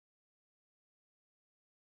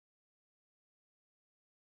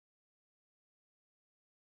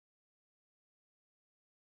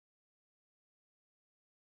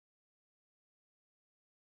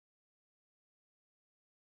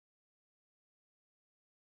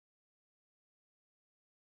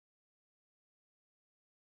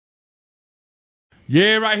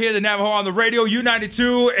Yeah, right here, the Navajo on the radio,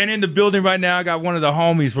 U92, and in the building right now, I got one of the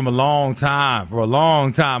homies from a long time,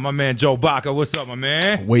 my man Joe Bacca. What's up, my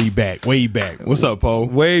man? Way back. What's up, Poe?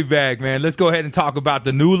 Way back, man. Let's go ahead and talk about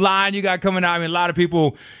the new line you got coming out. I mean, a lot of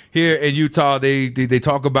people here in Utah, they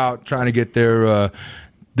talk about trying to get their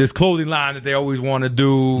this clothing line that they always want to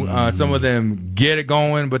do. Some of them get it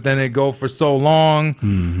going, but then they go for so long.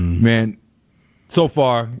 Man, so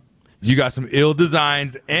far, you got some ill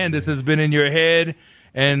designs, and this has been in your head.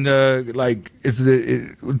 And tell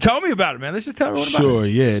me about it, man. Let's just tell everyone about it. Sure,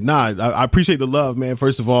 yeah. Nah, I appreciate the love, man.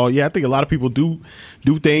 First of all, yeah, I think a lot of people do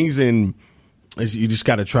things, and you just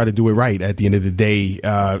got to try to do it right at the end of the day.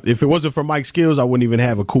 If it wasn't for Mike's skills, I wouldn't even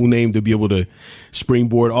have a cool name to be able to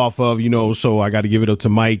springboard off of, So I got to give it up to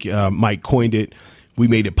Mike. Mike coined it. We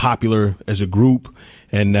made it popular as a group.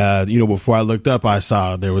 And, before I looked up, I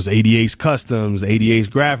saw there was 88's Customs, 88's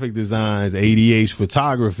Graphic Designs, 88's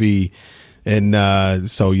Photography. And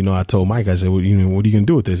so I told Mike, I said, well, what are you going to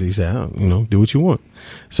do with this? He said, do what you want.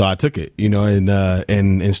 So I took it,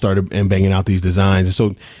 and started banging out these designs. And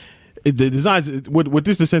so the designs with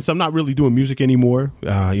this, in the sense, I'm not really doing music anymore.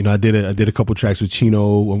 I did a couple tracks with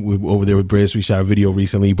Chino over there with Briz. We shot a video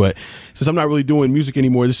recently. But since I'm not really doing music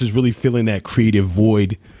anymore, this is really filling that creative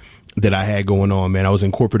void that I had going on, man. I was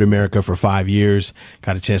in corporate America for 5 years,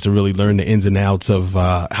 got a chance to really learn the ins and outs of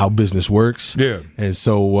how business works. Yeah. And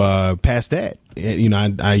so past that,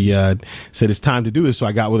 I said it's time to do this. So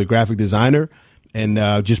I got with a graphic designer and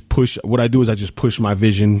what I do is I just push my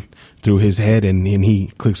vision through his head and he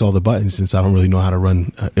clicks all the buttons, since I don't really know how to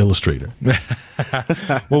run Illustrator.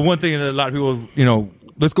 Well, one thing that a lot of people,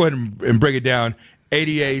 let's go ahead and break it down.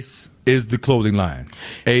 88's is the clothing line.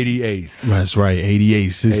 88's. That's right.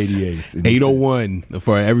 88's. 88's. 801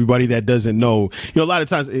 for everybody that doesn't know. A lot of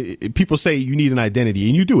times people say you need an identity,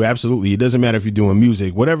 and you do, absolutely. It doesn't matter if you're doing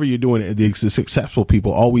music, whatever you're doing. The successful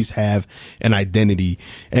people always have an identity,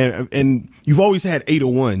 and you've always had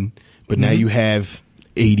 801, but now you have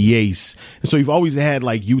 88's. And so you've always had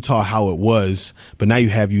like Utah how it was, but now you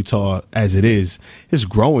have Utah as it is. It's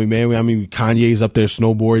growing, man. I mean, Kanye's up there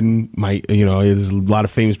snowboarding. There's a lot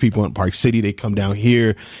of famous people in Park City. They come down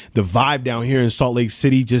here. The vibe down here in Salt Lake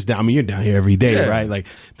City, you're down here every day, right? Like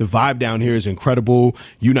the vibe down here is incredible.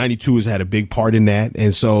 U92 has had a big part in that.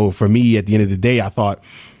 And so for me, at the end of the day, I thought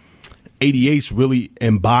 88's really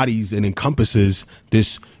embodies and encompasses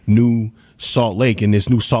this new Salt Lake and this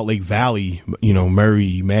new Salt Lake Valley,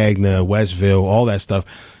 Murray, Magna, Westville, all that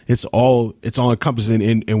stuff. It's all encompassing,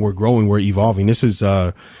 and we're growing, we're evolving. This is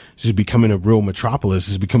just becoming a real metropolis.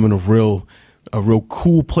 It's becoming a real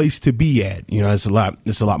cool place to be at. It's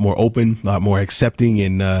a lot more open, a lot more accepting.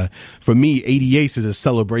 And for me, 88's is a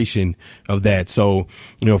celebration of that. So,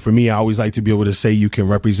 for me, I always like to be able to say you can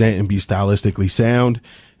represent and be stylistically sound.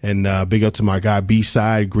 And big up to my guy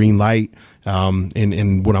B-Side, Green Light.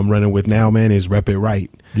 And what I'm running with now, man, is Rep It Right.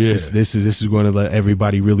 Yeah. This is going to let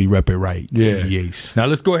everybody really rep it right. Yeah. 88's. Now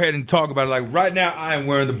let's go ahead and talk about it. Like right now, I am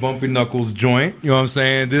wearing the Bumpy Knuckles joint. You know what I'm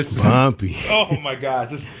saying? This is Bumpy. Oh my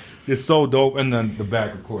God, it's so dope. And then the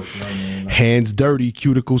back, of course. You know what I mean? Hands dirty,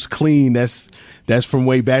 cuticles clean. That's from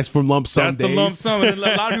way back. That's from Lump Sum That's days. the Lump Sum. And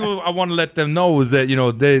a lot of people, I want to let them know is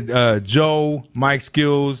that Joe, Mike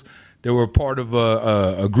Skills. They were part of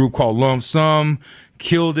a group called Lump Sum,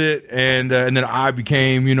 killed it, and then I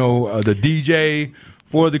became, the DJ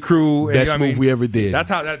for the crew. Best move we ever did. That's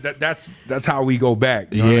how that's how we go back.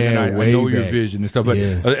 Yeah, I know your vision and stuff. But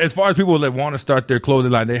as far as people that want to start their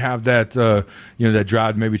clothing line, they have that that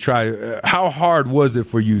drive to maybe try. How hard was it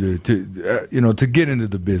for you to get into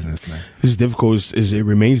the business, man? It's difficult. It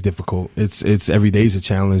remains difficult. It's every day is a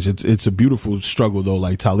challenge. It's a beautiful struggle though.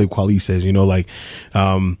 Like Talib Kweli says,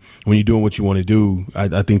 when you're doing what you want to do,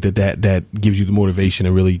 I think that gives you the motivation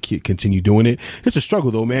to really continue doing it. It's a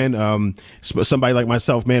struggle though, man. Somebody like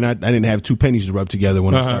myself, man, I didn't have 2 pennies to rub together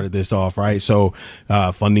when I started this off, right? So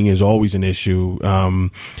funding is always an issue.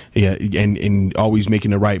 And always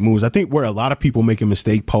making the right moves. I think where a lot of people make a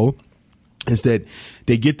mistake, Poe, is that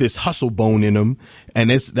they get this hustle bone in them, and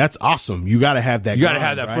that's awesome. You got to have that. You got to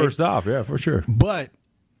have that right? first off, yeah, for sure. But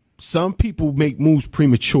some people make moves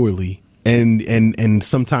prematurely, and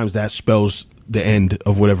sometimes that spells the end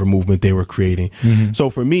of whatever movement they were creating. So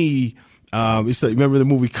for me, it's like, remember the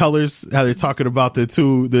movie Colors? How they're talking about the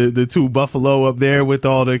two buffalo up there with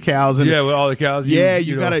all the cows and with all the cows.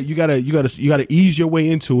 You gotta ease your way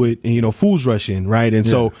into it. And, fools rush in, right? And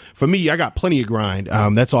so for me, I got plenty of grind.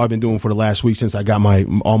 That's all I've been doing for the last week since I got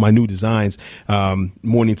all my new designs.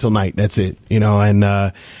 Morning till night. That's it.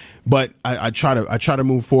 And but I try to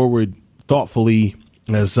move forward thoughtfully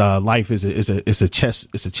as life is a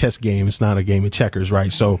chess game. It's not a game of checkers,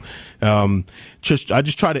 right? So I just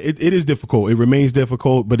try to. It is difficult. It remains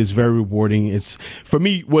difficult, but it's very rewarding. It's for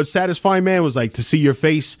me. What's satisfying, man, was like to see your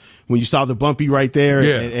face when you saw the bumpy right there,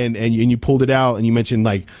 yeah. and you pulled it out, and you mentioned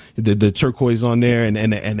like the turquoise on there,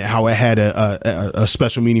 and how it had a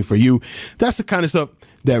special meaning for you. That's the kind of stuff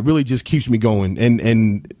that really just keeps me going,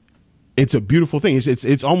 and it's a beautiful thing.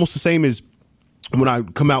 It's almost the same as when I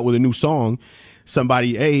come out with a new song.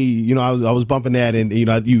 Somebody, hey, you know, I was bumping that, and you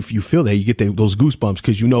know, you feel that, you get those goosebumps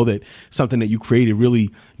because you know that something that you created really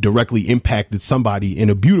directly impacted somebody in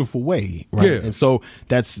a beautiful way, right? Yeah. And so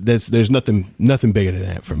there's nothing bigger than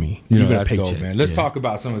that for me. You know, that's dope, man. Let's talk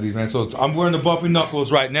about some of these, man. So I'm wearing the bumpy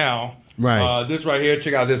knuckles right now. Right. This right here,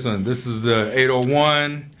 check out this one. This is the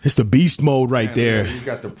 801. It's the beast mode right there. You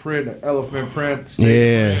got the print, the elephant print.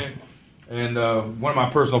 Yeah. Print, and one of my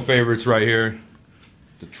personal favorites right here.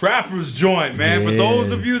 The Trapper's joint, man. Yeah. For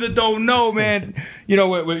those of you that don't know, man, you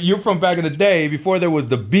know, you're from back in the day, before there was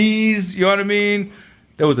the Bees, you know what I mean?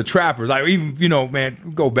 There was the Trappers. Like, even, you know,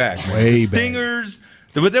 man, go back, man. Way Stingers. Back.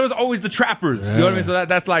 But there was always the Trappers. Yeah. You know what I mean? So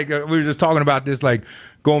that's like, we were just talking about this, like,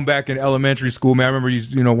 going back in elementary school, man. I remember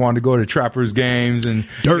you know, wanting to go to Trappers games. And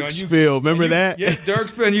Dirksville, remember that? Yeah,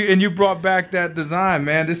 Dirksville. And you brought back that design,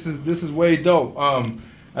 man. This is way dope.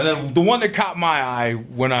 And then the one that caught my eye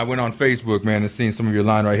when I went on Facebook, man, and seeing some of your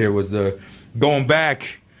line right here was the going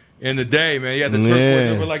back in the day, man. Yeah, the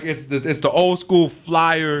turquoise, like it's the old school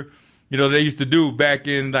flyer, you know, they used to do back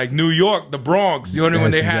in like New York, the Bronx. You know what I mean?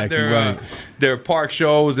 When they had their park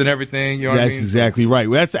shows and everything. You know what I mean? That's exactly right.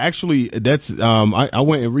 Well, I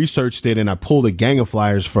went and researched it, and I pulled a gang of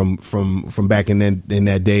flyers from back in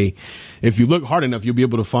that day. If you look hard enough, you'll be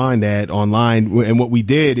able to find that online. And what we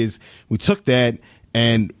did is we took that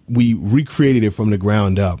and we recreated it from the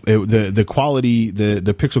ground up. The quality,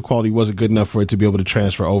 the pixel quality wasn't good enough for it to be able to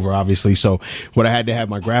transfer over, obviously. So what I had to have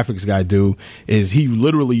my graphics guy do is he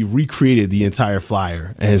literally recreated the entire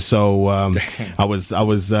flyer. And so I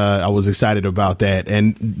was excited about that.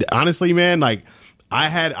 And honestly, man, like I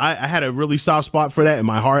had a really soft spot for that in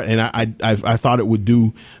my heart, and I thought it would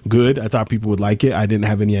do good. I thought people would like it. I didn't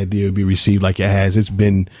have any idea it would be received like it has. It's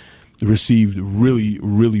been received really,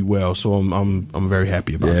 really well, so I'm very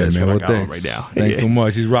happy about that. Man, well, thanks right now. Thanks so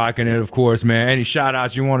much. He's rocking it, of course, man. Any shout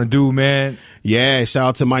outs you want to do, man? Yeah, shout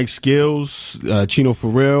out to Mike Skills, Chino For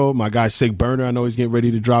Real, my guy Sig Burner. I know he's getting ready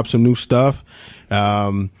to drop some new stuff.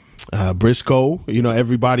 Briscoe, you know,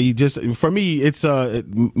 everybody. Just for me, it's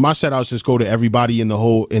my shout outs just go to everybody in the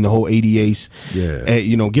whole 88s. Yeah,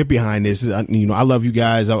 you know, get behind this. You know, I love you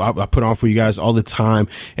guys. I put on for you guys all the time.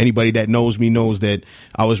 Anybody that knows me knows that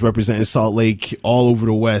I was representing Salt Lake all over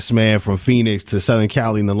the West, man, from Phoenix to Southern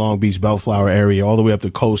Cali in the Long Beach, Bellflower area, all the way up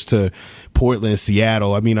the coast to Portland,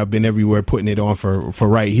 Seattle. I mean, I've been everywhere putting it on for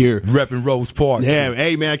right here. Repping Rose Park. Yeah,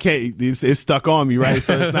 hey man, I can't. It's stuck on me, right?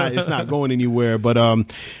 So it's not going anywhere. But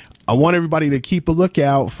I want everybody to keep a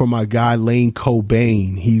lookout for my guy Lane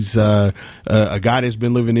Cobain. He's a guy that's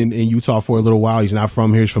been living in Utah for a little while. He's not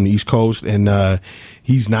from here; he's from the East Coast, and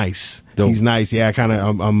he's nice. Dope. He's nice. Yeah,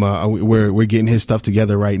 we're getting his stuff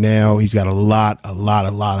together right now. He's got a lot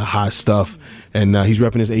of hot stuff, and he's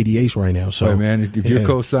repping his 88s right now. So, right, man, if you're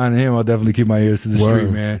co-signing him, I'll definitely keep my ears to the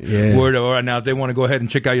street, man. Yeah. Word up. All right, now if they want to go ahead and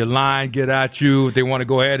check out your line, get at you. If they want to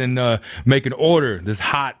go ahead and make an order, this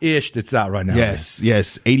hot-ish that's out right now. Yes,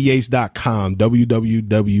 88s.com,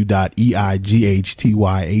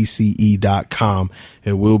 www.eightyace.com.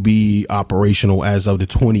 It will be operational as of the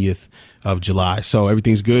 20th of July. So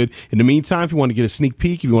everything's good. In the meantime, if you want to get a sneak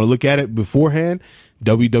peek, if you want to look at it beforehand,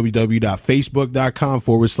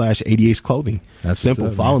 www.facebook.com/88 clothing. That's simple.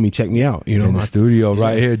 Up, follow me, check me out. You know, in the studio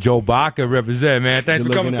right here. Joe Bacca represent, man. Thanks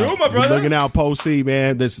for coming through, my brother. Good looking out, Poe C,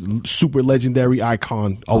 man. This super legendary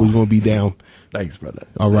icon. Always going to be down. Thanks, brother.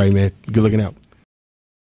 All right, man. Good looking out.